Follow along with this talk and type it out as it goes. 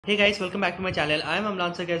Hey guys, welcome back to my channel. I am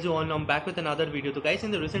Amlan Sagar, as you all know. I'm back with another video. So guys, in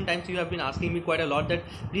the recent times you have been asking me quite a lot that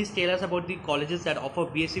please tell us about the colleges that offer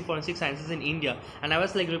BSc Forensic Sciences in India, and I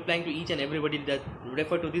was like replying to each and everybody that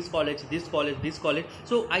refer to this college, this college, this college.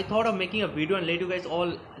 So I thought of making a video and let you guys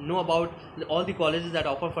all know about all the colleges that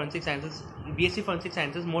offer Forensic Sciences, BSc Forensic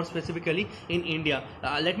Sciences more specifically in India.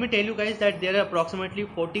 Let me tell you guys that there are approximately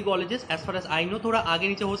 40 colleges as far as I know. थोड़ा आगे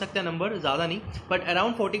नीचे हो सकता है number, ज़्यादा नहीं, but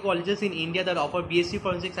around 40 colleges in India that offer BSc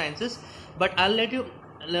Forensic Sciences. But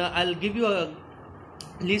I'll give you a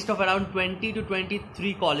list of around 20 to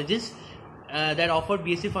 23 colleges that offer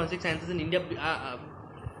BSc Forensic Sciences in India,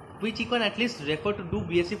 which you can at least refer to do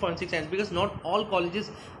BSc Forensic Science, because not all colleges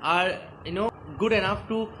are good enough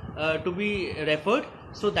to be referred.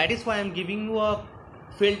 So that is why I'm giving you a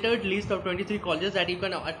filtered list of 23 colleges that you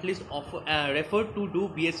can at least refer to do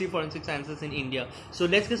BSc Forensic Sciences in India. So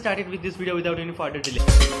let's get started with this video without any further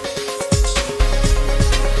delay.